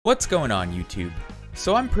What's going on, YouTube?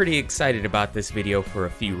 So I'm pretty excited about this video for a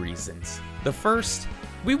few reasons. The first,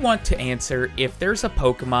 we want to answer if there's a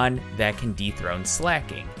Pokemon that can dethrone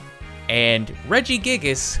Slaking, and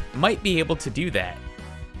Regigigas might be able to do that.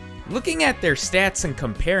 Looking at their stats and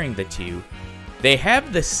comparing the two, they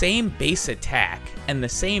have the same base attack and the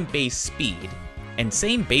same base speed, and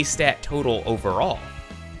same base stat total overall.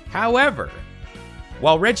 However,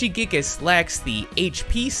 while Regigigas lacks the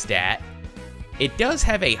HP stat, it does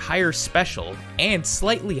have a higher special and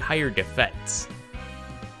slightly higher defense.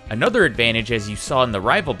 Another advantage, as you saw in the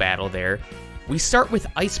rival battle there, we start with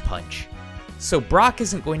Ice Punch. So Brock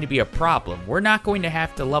isn't going to be a problem. We're not going to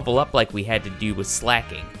have to level up like we had to do with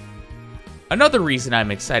Slaking. Another reason I'm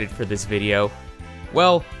excited for this video,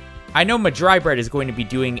 well, I know Madrybread is going to be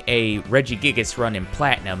doing a Regigigas run in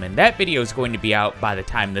Platinum, and that video is going to be out by the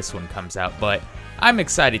time this one comes out, but I'm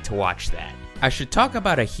excited to watch that. I should talk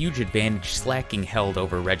about a huge advantage Slaking held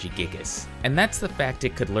over Regigigas, and that's the fact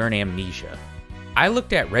it could learn Amnesia. I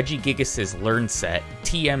looked at Regigigas' learn set,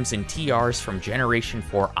 TMs and TRs from Generation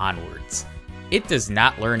 4 onwards. It does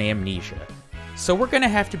not learn Amnesia, so we're going to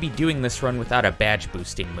have to be doing this run without a badge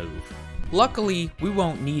boosting move. Luckily, we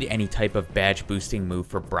won't need any type of badge boosting move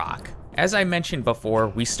for Brock. As I mentioned before,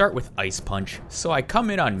 we start with Ice Punch, so I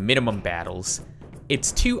come in on minimum battles.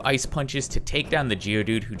 It's 2 Ice Punches to take down the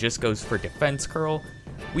Geodude who just goes for Defense Curl.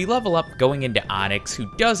 We level up going into Onix, who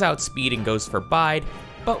does outspeed and goes for Bide,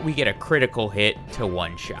 but we get a critical hit to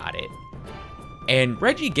one-shot it. And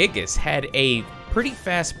Regigigas had a pretty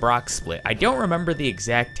fast Brock split. I don't remember the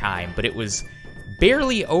exact time, but it was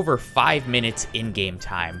barely over 5 minutes in-game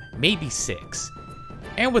time, maybe 6.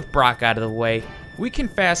 And with Brock out of the way, we can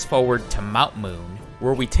fast forward to Mount Moon,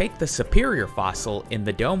 where we take the Superior Fossil in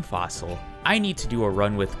the Dome Fossil. I need to do a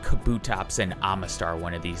run with Kabutops and Amistar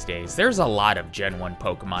one of these days. There's a lot of Gen 1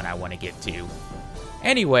 Pokemon I want to get to.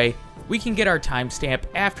 Anyway, we can get our timestamp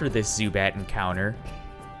after this Zubat encounter.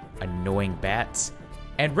 Annoying bats.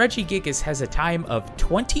 And Regigigas has a time of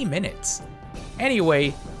 20 minutes.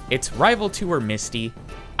 Anyway, it's Rival 2 or Misty.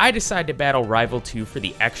 I decide to battle Rival 2 for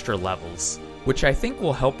the extra levels, which I think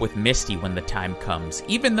will help with Misty when the time comes,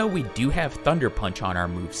 even though we do have Thunder Punch on our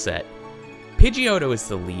moveset. Pidgeotto is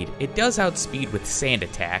the lead. It does outspeed with Sand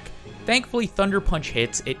Attack. Thankfully, Thunder Punch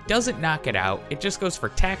hits. It doesn't knock it out. It just goes for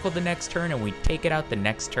Tackle the next turn, and we take it out the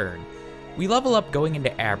next turn. We level up going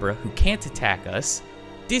into Abra, who can't attack us.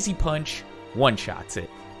 Dizzy Punch one-shots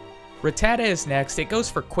it. Rattata is next. It goes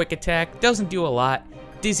for Quick Attack. Doesn't do a lot.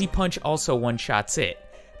 Dizzy Punch also one-shots it.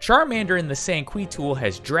 Charmander in the Sanqui tool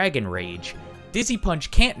has Dragon Rage. Dizzy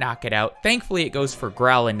Punch can't knock it out. Thankfully, it goes for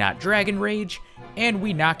Growl and not Dragon Rage, and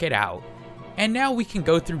we knock it out. And now we can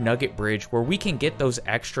go through Nugget Bridge where we can get those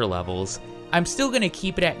extra levels. I'm still going to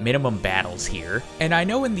keep it at minimum battles here. And I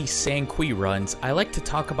know in these Sanqui runs, I like to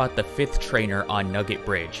talk about the 5th trainer on Nugget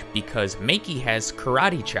Bridge because Mankey has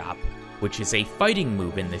Karate Chop, which is a fighting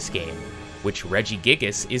move in this game, which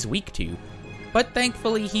Regigigas is weak to. But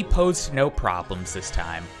thankfully, he posed no problems this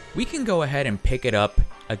time. We can go ahead and pick it up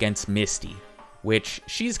against Misty, which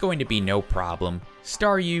she's going to be no problem.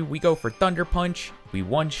 Staryu, we go for Thunder Punch, we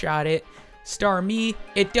one-shot it. Starmie,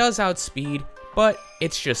 it does outspeed, but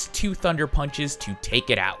it's just 2 Thunder Punches to take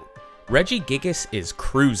it out. Regigigas is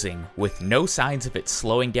cruising, with no signs of it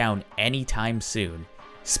slowing down anytime soon.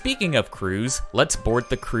 Speaking of cruise, let's board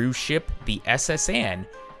the cruise ship, the SS Anne,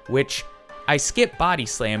 which I skip Body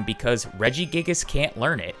Slam because Regigigas can't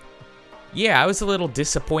learn it. Yeah, I was a little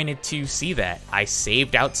disappointed to see that. I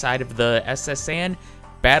saved outside of the SS Anne,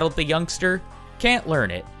 battled the youngster, can't learn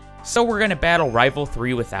it. So we're gonna battle Rival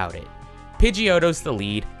 3 without it. Pidgeotto's the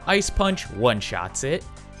lead, Ice Punch one-shots it.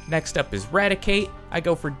 Next up is Raticate, I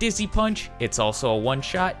go for Dizzy Punch, it's also a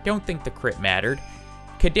one-shot, don't think the crit mattered.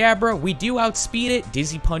 Kadabra, we do outspeed it,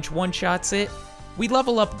 Dizzy Punch one-shots it. We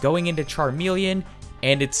level up going into Charmeleon,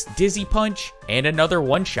 and it's Dizzy Punch and another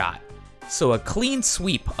one-shot. So a clean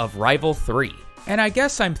sweep of Rival 3. And I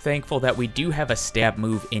guess I'm thankful that we do have a stab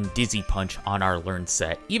move in Dizzy Punch on our learn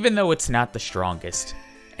set, even though it's not the strongest.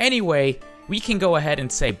 Anyway, we can go ahead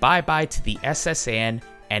and say bye-bye to the SS Anne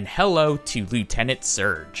and hello to Lieutenant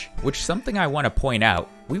Surge. Which, something I want to point out,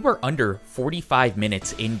 we were under 45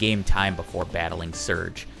 minutes in-game time before battling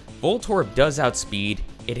Surge. Voltorb does outspeed,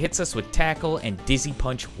 it hits us with Tackle, and Dizzy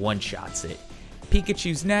Punch one-shots it.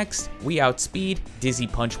 Pikachu's next, we outspeed, Dizzy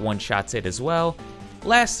Punch one-shots it as well.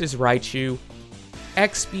 Last is Raichu.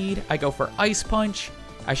 X-Speed, I go for Ice Punch.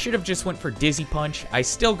 I should have just went for Dizzy Punch, I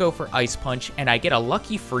still go for Ice Punch, and I get a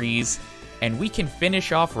lucky freeze, and we can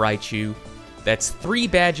finish off Raichu. That's 3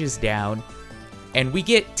 badges down, and we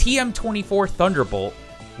get TM24 Thunderbolt,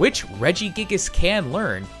 which Regigigas can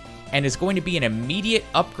learn, and is going to be an immediate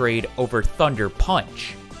upgrade over Thunder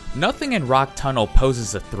Punch. Nothing in Rock Tunnel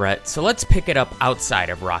poses a threat, so let's pick it up outside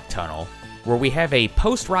of Rock Tunnel, where we have a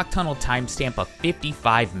post-Rock Tunnel timestamp of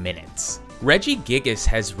 55 minutes. Regigigas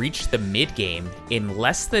has reached the mid-game in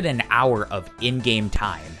less than an hour of in-game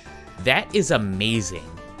time. That is amazing.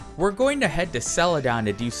 We're going to head to Celadon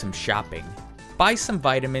to do some shopping, buy some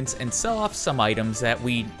vitamins, and sell off some items that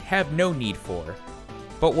we have no need for.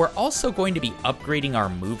 But we're also going to be upgrading our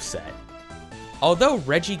moveset. Although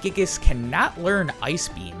Regigigas cannot learn Ice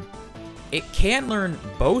Beam, it can learn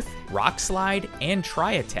both Rock Slide and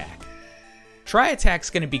Tri-Attack. Tri-Attack's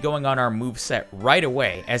going to be going on our moveset right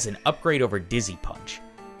away as an upgrade over Dizzy Punch.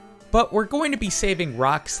 But we're going to be saving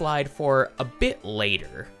Rock Slide for a bit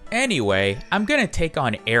later. Anyway, I'm going to take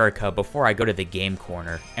on Erica before I go to the game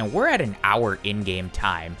corner, and we're at an hour in-game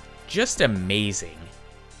time. Just amazing.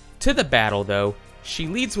 To the battle though, she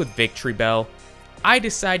leads with Victory Bell. I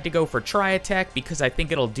decide to go for Tri-Attack because I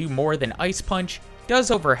think it'll do more than Ice Punch,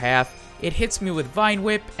 does over half, it hits me with Vine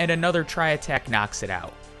Whip, and another Tri-Attack knocks it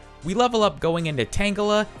out. We level up going into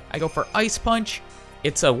Tangela, I go for Ice Punch,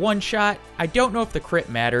 it's a one-shot, I don't know if the crit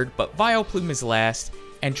mattered, but Vileplume is last,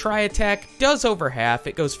 and Tri-Attack does over half,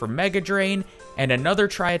 it goes for Mega Drain, and another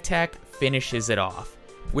Tri-Attack finishes it off.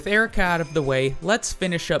 With Erica out of the way, let's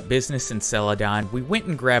finish up business in Celadon. We went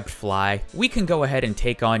and grabbed Fly. We can go ahead and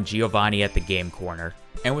take on Giovanni at the game corner.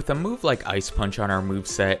 And with a move like Ice Punch on our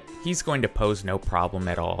moveset, he's going to pose no problem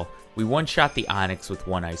at all. We one-shot the Onix with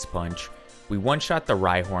one Ice Punch. We one-shot the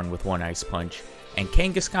Rhyhorn with one Ice Punch. And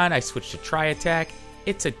Kangaskhan I switched to Tri-Attack.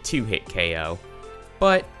 It's a 2-hit KO.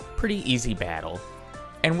 But, pretty easy battle.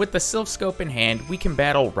 And with the Sylph Scope in hand, we can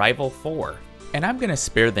battle Rival 4. And I'm going to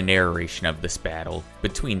spare the narration of this battle.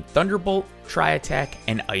 Between Thunderbolt, Tri-Attack,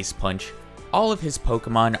 and Ice Punch, all of his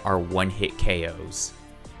Pokemon are one-hit KOs.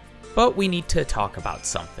 But we need to talk about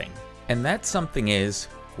something. And that something is,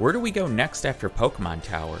 where do we go next after Pokemon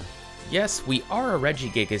Tower? Yes, we are a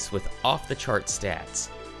Regigigas with off-the-chart stats,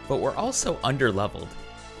 but we're also under-leveled.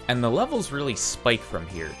 And the levels really spike from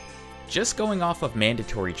here. Just going off of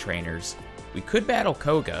mandatory trainers, we could battle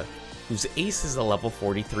Koga, whose ace is a level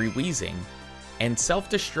 43 Weezing, and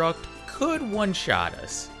Self-Destruct could one-shot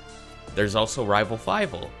us. There's also Rival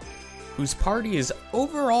Fivel, whose party is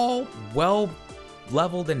overall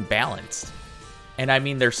well-leveled and balanced. And I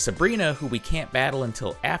mean, there's Sabrina, who we can't battle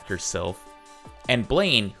until after Sylph, and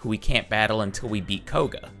Blaine, who we can't battle until we beat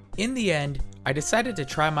Koga. In the end, I decided to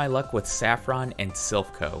try my luck with Saffron and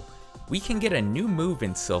Silphco. We can get a new move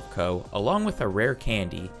in Silphco, along with a rare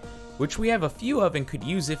candy, which we have a few of and could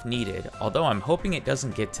use if needed, although I'm hoping it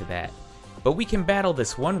doesn't get to that. But we can battle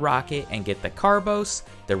this one rocket and get the Carbos,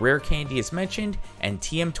 the rare candy as mentioned, and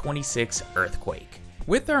TM26 Earthquake.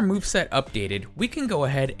 With our moveset updated, we can go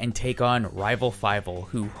ahead and take on Rival Fivel,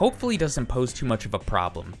 who hopefully doesn't pose too much of a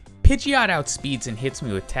problem. Pidgeot outspeeds and hits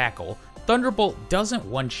me with Tackle. Thunderbolt doesn't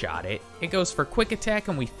one-shot it, it goes for Quick Attack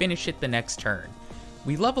and we finish it the next turn.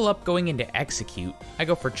 We level up going into Execute. I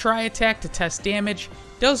go for Tri-Attack to test damage,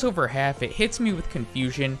 does over half, it hits me with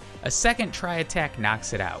Confusion, a second Tri-Attack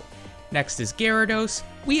knocks it out. Next is Gyarados,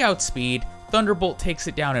 we outspeed, Thunderbolt takes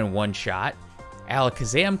it down in one shot.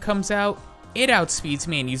 Alakazam comes out, it outspeeds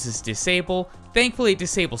me and uses Disable, thankfully it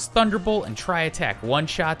disables Thunderbolt and Tri-Attack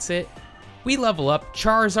one-shots it. We level up,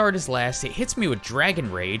 Charizard is last, it hits me with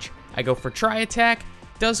Dragon Rage, I go for Tri-Attack,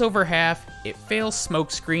 does over half, it fails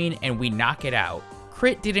Smokescreen and we knock it out.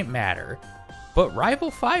 Crit didn't matter. But Rival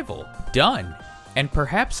Fivel, done. And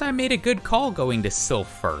perhaps I made a good call going to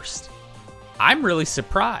Sylph first. I'm really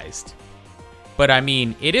surprised. But I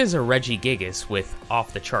mean, it is a Regigigas with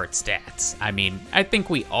off-the-chart stats. I mean, I think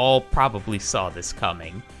we all probably saw this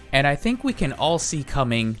coming. And I think we can all see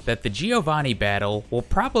coming that the Giovanni battle will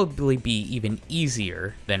probably be even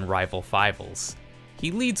easier than Rival Fivel's. He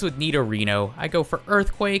leads with Nidorino, I go for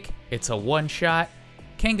Earthquake, it's a one-shot.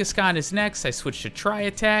 Kangaskhan is next, I switch to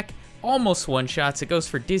Tri-Attack, almost one-shots, it goes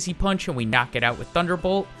for Dizzy Punch and we knock it out with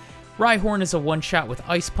Thunderbolt. Rhyhorn is a one-shot with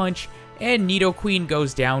Ice Punch, and Nidoqueen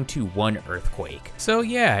goes down to one Earthquake. So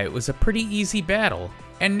yeah, it was a pretty easy battle.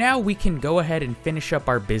 And now we can go ahead and finish up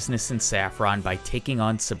our business in Saffron by taking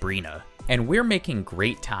on Sabrina. And we're making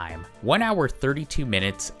great time, 1 hour 32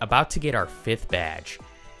 minutes, about to get our 5th badge.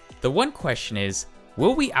 The one question is,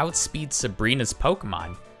 will we outspeed Sabrina's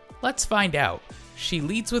Pokemon? Let's find out. She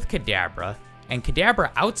leads with Kadabra, and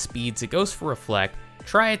Kadabra outspeeds, it goes for Reflect,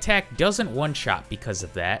 Tri-Attack doesn't one-shot because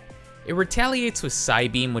of that. It retaliates with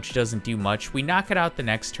Psybeam, which doesn't do much, we knock it out the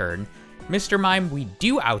next turn. Mr. Mime, we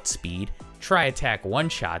do outspeed, Tri-Attack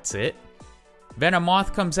one-shots it.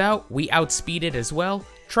 Venomoth comes out, we outspeed it as well,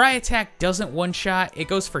 Tri-Attack doesn't one-shot, it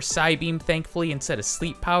goes for Psybeam thankfully instead of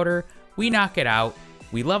Sleep Powder. We knock it out,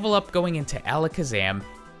 we level up going into Alakazam,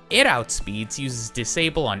 it outspeeds, uses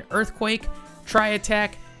Disable on Earthquake.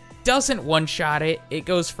 Tri-Attack doesn't one-shot it, it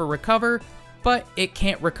goes for Recover, but it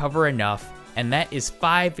can't recover enough, and that is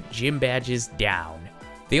 5 gym badges down.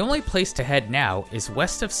 The only place to head now is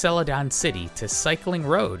west of Celadon City to Cycling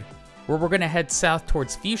Road, where we're going to head south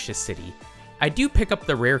towards Fuchsia City. I do pick up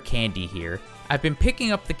the rare candy here. I've been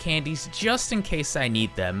picking up the candies just in case I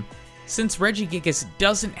need them, since Regigigas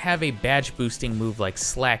doesn't have a badge boosting move like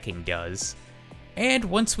Slaking does. And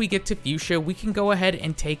once we get to Fuchsia, we can go ahead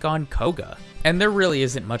and take on Koga. And there really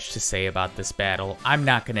isn't much to say about this battle, I'm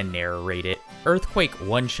not going to narrate it. Earthquake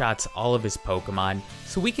one-shots all of his Pokemon,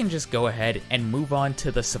 so we can just go ahead and move on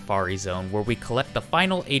to the Safari Zone where we collect the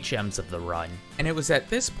final HMs of the run. And it was at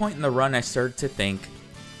this point in the run I started to think,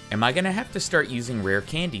 am I going to have to start using rare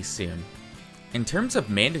candies soon? In terms of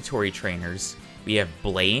mandatory trainers, we have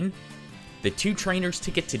Blaine, the 2 trainers to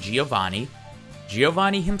get to Giovanni,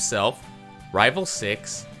 Giovanni himself, Rival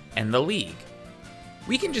 6, and the League.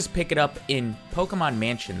 We can just pick it up in Pokemon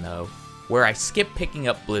Mansion though, where I skip picking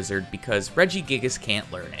up Blizzard because Regigigas can't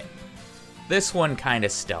learn it. This one kinda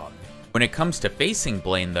stung. When it comes to facing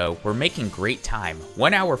Blaine though, we're making great time,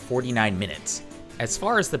 1 hour 49 minutes. As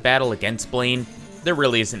far as the battle against Blaine, there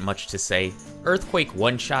really isn't much to say. Earthquake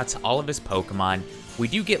one-shots all of his Pokemon. We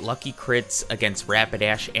do get lucky crits against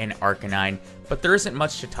Rapidash and Arcanine, but there isn't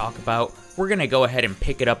much to talk about. We're gonna go ahead and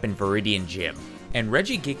pick it up in Viridian Gym. And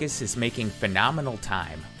Regigigas is making phenomenal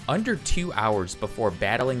time, under 2 hours before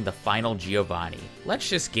battling the final Giovanni. Let's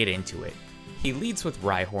just get into it. He leads with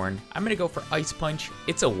Rhyhorn. I'm gonna go for Ice Punch,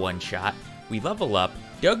 it's a one-shot. We level up,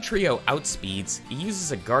 Dugtrio outspeeds, he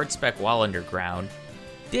uses a Guard Spec while underground.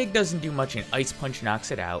 Dig doesn't do much and Ice Punch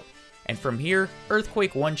knocks it out. And from here,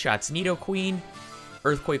 Earthquake one-shots Nidoqueen,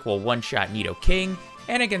 Earthquake will one-shot Nidoking,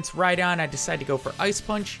 and against Rhydon I decide to go for Ice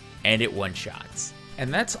Punch, and it one-shots.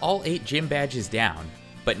 And that's all 8 gym badges down.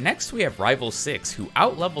 But next we have Rival 6, who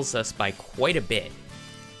outlevels us by quite a bit.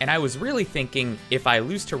 And I was really thinking, if I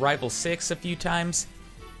lose to Rival 6 a few times,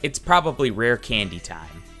 it's probably rare candy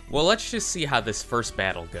time. Well, let's just see how this first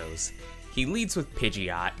battle goes. He leads with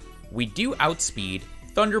Pidgeot. We do outspeed.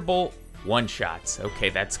 Thunderbolt, one-shots. Okay,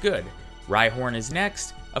 that's good. Rhyhorn is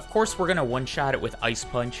next. Of course, we're gonna one-shot it with Ice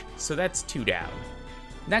Punch, so that's 2 down.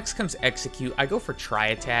 Next comes Execute. I go for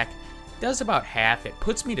Tri-Attack. Does about half. It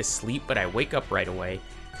puts me to sleep, but I wake up right away.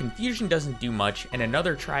 Confusion doesn't do much, and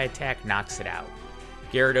another Tri-Attack knocks it out.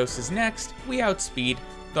 Gyarados is next. We outspeed.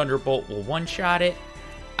 Thunderbolt will one-shot it.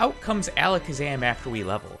 Out comes Alakazam after we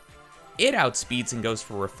level. It outspeeds and goes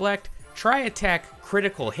for Reflect. Tri-Attack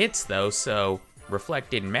critical hits though, so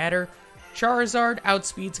Reflect didn't matter. Charizard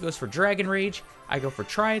outspeeds, goes for Dragon Rage. I go for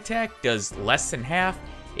Tri-Attack, does less than half.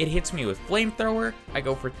 It hits me with Flamethrower. I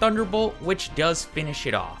go for Thunderbolt, which does finish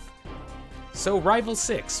it off. So Rival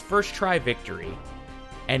 6, first try victory.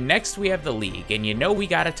 And next we have the League, and you know we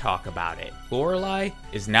gotta talk about it. Lorelei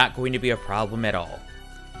is not going to be a problem at all.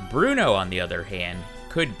 Bruno, on the other hand,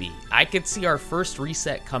 could be. I could see our first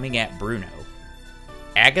reset coming at Bruno.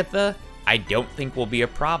 Agatha, I don't think will be a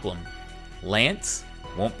problem. Lance,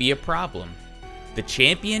 won't be a problem. The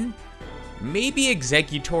champion, maybe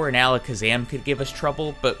Exeggutor and Alakazam could give us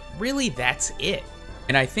trouble, but really that's it.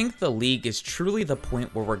 And I think the League is truly the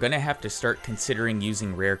point where we're going to have to start considering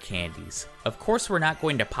using rare candies. Of course we're not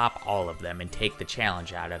going to pop all of them and take the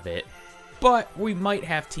challenge out of it, but we might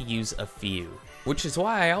have to use a few. Which is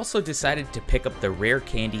why I also decided to pick up the rare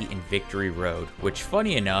candy in Victory Road, which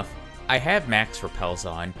funny enough, I have max repels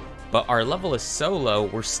on, but our level is so low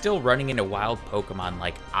we're still running into wild Pokemon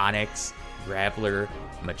like Onix, Graveler,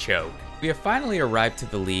 Machoke. We have finally arrived to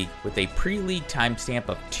the League with a pre-league timestamp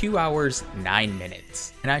of 2 hours, 9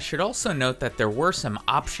 minutes. And I should also note that there were some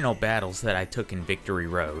optional battles that I took in Victory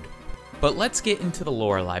Road. But let's get into the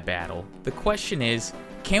Lorelei battle. The question is,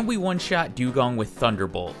 can we one-shot Dugong with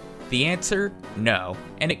Thunderbolt? The answer, no,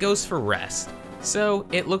 and it goes for rest. So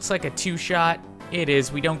it looks like a 2-shot. It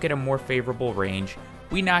is, we don't get a more favorable range.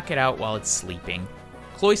 We knock it out while it's sleeping.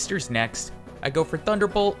 Cloyster's next. I go for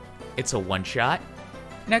Thunderbolt, it's a 1-shot.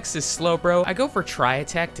 Next is Slowbro. I go for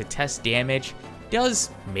Tri-Attack to test damage.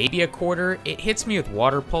 Does maybe a quarter. It hits me with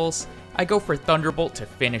Water Pulse. I go for Thunderbolt to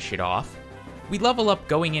finish it off. We level up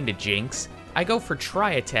going into Jinx. I go for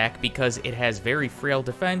Tri-Attack because it has very frail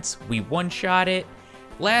defense. We one-shot it.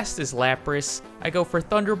 Last is Lapras. I go for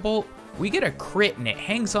Thunderbolt. We get a crit and it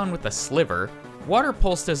hangs on with a Sliver. Water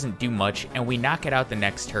Pulse doesn't do much and we knock it out the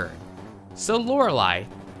next turn. So Lorelei,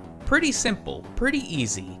 pretty simple, pretty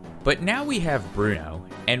easy. But now we have Bruno,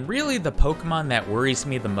 and really the Pokemon that worries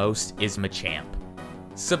me the most is Machamp.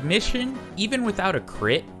 Submission, even without a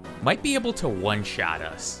crit, might be able to one-shot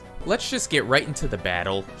us. Let's just get right into the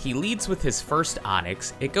battle. He leads with his first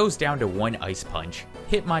Onix. It goes down to 1 Ice Punch.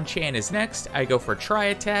 Hitmonchan is next. I go for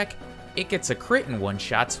Tri-Attack. It gets a crit in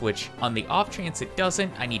one-shots, which on the off chance it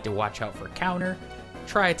doesn't, I need to watch out for counter.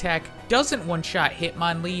 Tri-Attack doesn't one-shot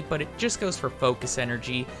Hitmonlee, but it just goes for Focus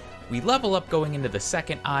Energy. We level up going into the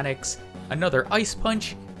second Onix. Another Ice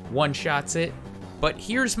Punch, one-shots it. But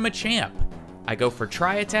here's Machamp. I go for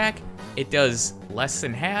Tri-Attack. It does less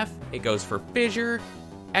than half. It goes for Fissure,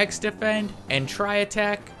 X-Defend, and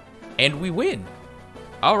Tri-Attack, and we win.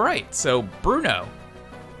 Alright, so Bruno.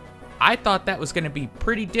 I thought that was going to be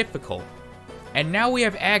pretty difficult. And now we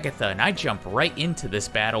have Agatha, and I jump right into this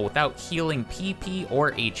battle without healing PP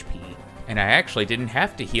or HP. And I actually didn't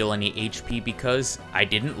have to heal any HP because I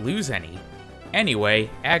didn't lose any. Anyway,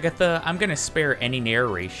 Agatha, I'm going to spare any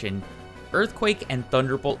narration. Earthquake and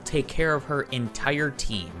Thunderbolt take care of her entire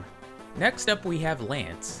team. Next up we have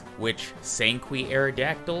Lance, which Sanqui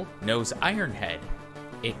Aerodactyl knows Iron Head.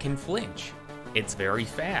 It can flinch, it's very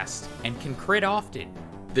fast, and can crit often.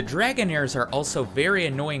 The Dragonairs are also very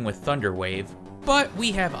annoying with Thunder Wave, but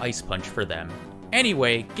we have Ice Punch for them.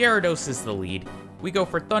 Anyway, Gyarados is the lead. We go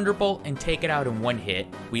for Thunderbolt and take it out in 1 hit.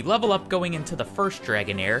 We level up going into the first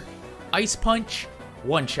Dragonair. Ice Punch,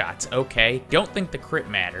 one-shots, okay, don't think the crit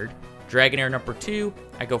mattered. Dragonair number 2,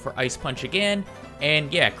 I go for Ice Punch again,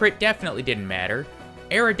 and yeah, crit definitely didn't matter.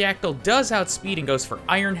 Aerodactyl does outspeed and goes for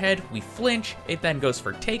Iron Head. We flinch, it then goes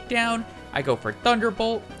for Takedown. I go for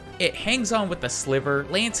Thunderbolt. It hangs on with the Sliver.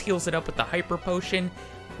 Lance heals it up with the Hyper Potion.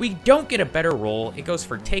 We don't get a better roll. It goes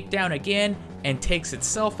for Takedown again and takes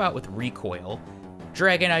itself out with Recoil.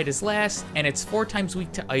 Dragonite is last, and it's 4 times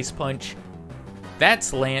weak to Ice Punch.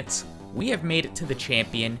 That's Lance. We have made it to the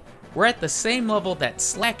champion. We're at the same level that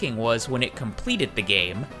Slaking was when it completed the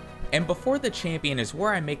game. And before the champion is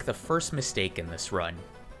where I make the first mistake in this run.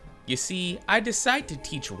 You see, I decide to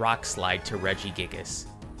teach Rock Slide to Regigigas.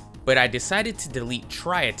 But I decided to delete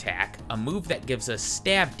Tri-Attack, a move that gives us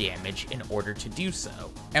stab damage, in order to do so.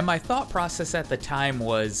 And my thought process at the time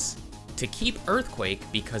was to keep Earthquake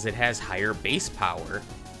because it has higher base power.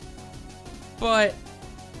 But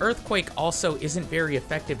Earthquake also isn't very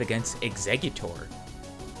effective against Exeggutor,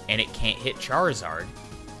 and it can't hit Charizard.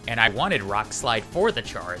 And I wanted Rock Slide for the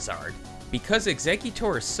Charizard. Because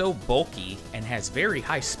Exeggutor is so bulky and has very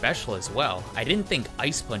high special as well, I didn't think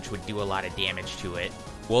Ice Punch would do a lot of damage to it.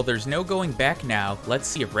 Well, there's no going back now. Let's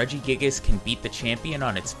see if Regigigas can beat the champion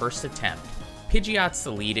on its first attempt. Pidgeot's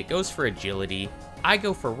the lead, it goes for Agility. I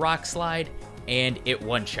go for Rock Slide, and it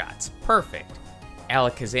one-shots. Perfect.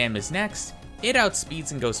 Alakazam is next. It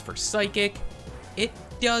outspeeds and goes for Psychic. It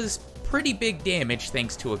does pretty big damage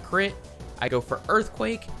thanks to a crit. I go for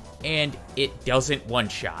Earthquake, and it doesn't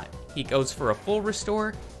one-shot. He goes for a full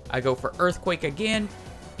restore. I go for Earthquake again.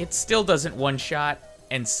 It still doesn't one-shot,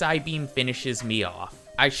 and Psybeam finishes me off.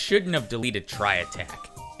 I shouldn't have deleted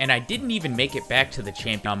Tri-Attack, and I didn't even make it back to the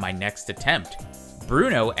champion on my next attempt.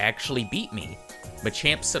 Bruno actually beat me.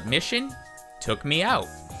 Machamp's submission took me out.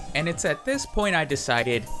 And it's at this point I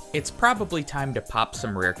decided it's probably time to pop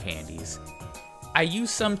some rare candies. I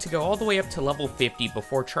used some to go all the way up to level 50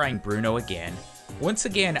 before trying Bruno again. Once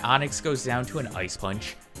again, Onix goes down to an Ice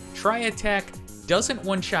Punch. Tri-Attack doesn't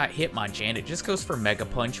one-shot Hitmonchan, it just goes for Mega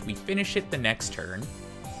Punch. We finish it the next turn.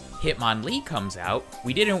 Hitmonlee comes out.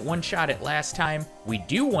 We didn't one-shot it last time. We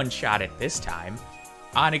do one-shot it this time.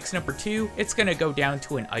 Onix number 2, it's going to go down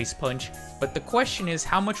to an Ice Punch. But the question is,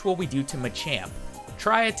 how much will we do to Machamp?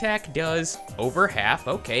 Tri-Attack does over half.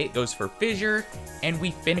 Okay, it goes for Fissure, and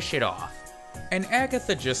we finish it off. And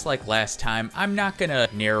Agatha, just like last time, I'm not going to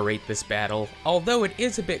narrate this battle, although it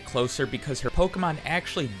is a bit closer because her Pokemon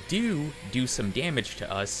actually do some damage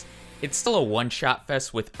to us. It's still a one-shot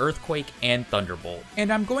fest with Earthquake and Thunderbolt.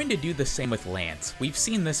 And I'm going to do the same with Lance. We've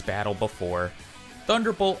seen this battle before.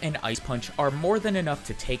 Thunderbolt and Ice Punch are more than enough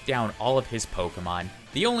to take down all of his Pokemon.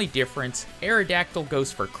 The only difference, Aerodactyl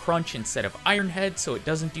goes for Crunch instead of Iron Head, so it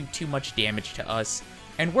doesn't do too much damage to us.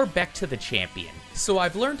 And we're back to the champion. So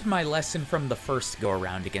I've learned my lesson from the first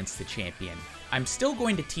go-around against the champion. I'm still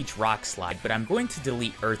going to teach Rock Slide, but I'm going to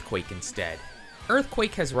delete Earthquake instead.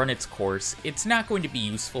 Earthquake has run its course, it's not going to be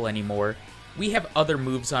useful anymore. We have other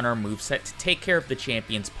moves on our moveset to take care of the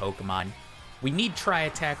champion's Pokemon. We need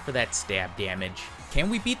Tri-Attack for that stab damage. Can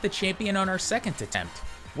we beat the champion on our second attempt?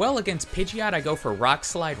 Well, against Pidgeot, I go for Rock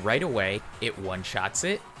Slide right away. It one-shots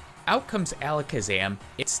it. Out comes Alakazam.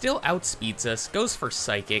 It still outspeeds us, goes for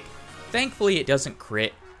Psychic. Thankfully, it doesn't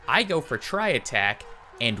crit. I go for Tri-Attack,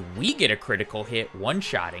 and we get a critical hit,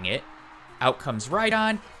 one-shotting it. Out comes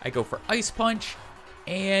Rhydon. I go for Ice Punch,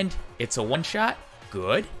 and it's a one-shot.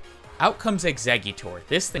 good. Out comes Exeggutor.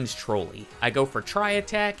 This thing's trolly. I go for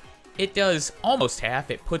Tri-Attack. It does almost half.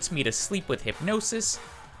 It puts me to sleep with Hypnosis.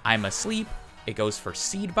 I'm asleep. It goes for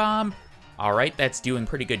Seed Bomb. Alright, that's doing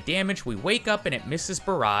pretty good damage. We wake up and it misses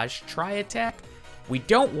Barrage. Tri-Attack. We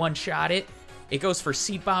don't one-shot it. It goes for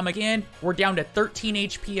Seed Bomb again. We're down to 13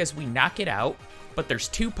 HP as we knock it out. But there's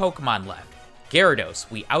 2 Pokemon left. Gyarados,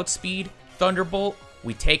 we outspeed. Thunderbolt,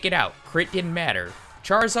 we take it out. Crit didn't matter.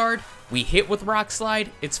 Charizard, we hit with Rock Slide.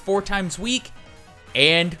 It's 4 times weak.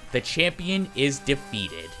 And the champion is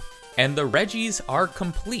defeated. And the Regis are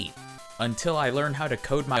complete. Until I learn how to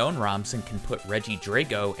code my own ROMs and can put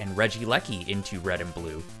Regidrago and Regieleki into red and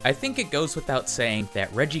blue. I think it goes without saying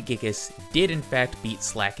that Regigigas did in fact beat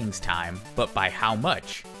Slaking's time, but by how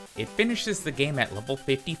much? It finishes the game at level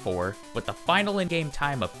 54 with a final in-game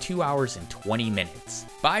time of 2 hours and 20 minutes.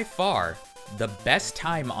 By far, the best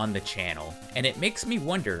time on the channel, and it makes me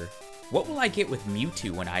wonder, what will I get with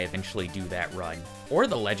Mewtwo when I eventually do that run? Or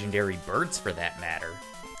the legendary birds for that matter.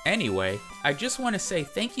 Anyway, I just want to say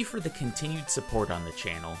thank you for the continued support on the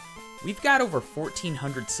channel. We've got over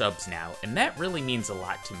 1,400 subs now, and that really means a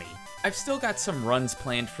lot to me. I've still got some runs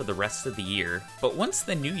planned for the rest of the year, but once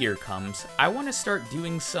the new year comes, I want to start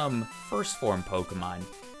doing some first form Pokemon.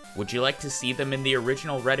 Would you like to see them in the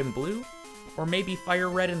original Red and Blue? Or maybe Fire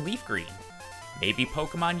Red and Leaf Green? Maybe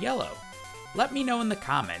Pokemon Yellow? Let me know in the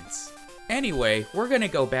comments. Anyway, we're gonna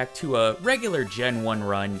go back to a regular Gen 1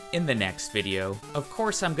 run in the next video. Of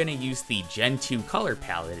course, I'm gonna use the Gen 2 color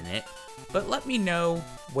palette in it, but let me know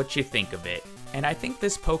what you think of it. And I think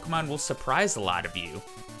this Pokemon will surprise a lot of you.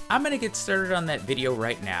 I'm gonna get started on that video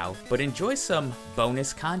right now, but enjoy some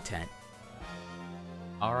bonus content.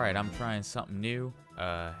 Alright, I'm trying something new,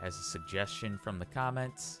 as a suggestion from the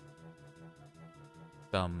comments.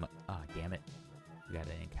 Damn it, we got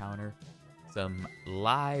an encounter. Some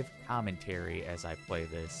live commentary as I play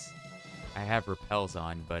this. I have repels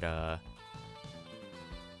on, but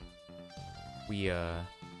we're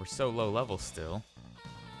so low level still.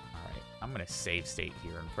 Alright, I'm gonna save state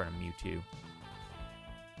here in front of Mewtwo.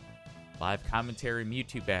 Live commentary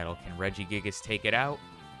Mewtwo battle. Can Regigigas take it out?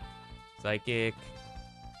 Psychic.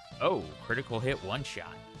 Oh, critical hit, one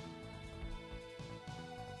shot.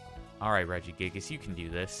 Alright, Regigigas, you can do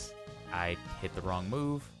this. I hit the wrong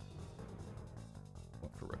move.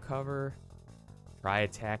 Went for recover.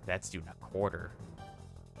 Tri-Attack, that's doing a quarter.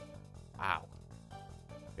 Wow.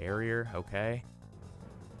 Barrier, okay.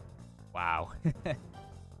 Wow.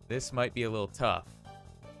 This might be a little tough.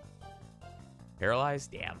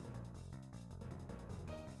 Paralyzed? Damn.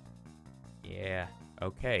 Yeah,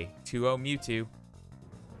 okay. 2-0 Mewtwo.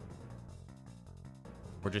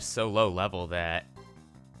 We're just so low level that,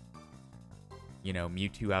 you know,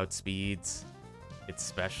 Mewtwo outspeeds. Its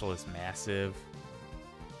special is massive.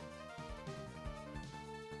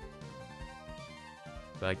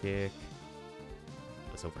 Psychic.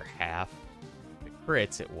 Was over half. The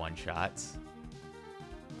crits at one-shots.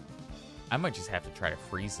 I might just have to try to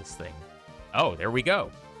freeze this thing. Oh, there we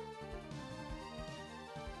go.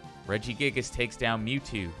 Regigigas takes down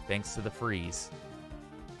Mewtwo thanks to the freeze.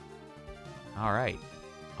 Alright.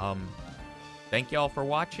 Thank y'all for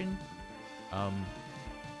watching. And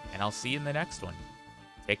I'll see you in the next one.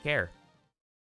 Take care.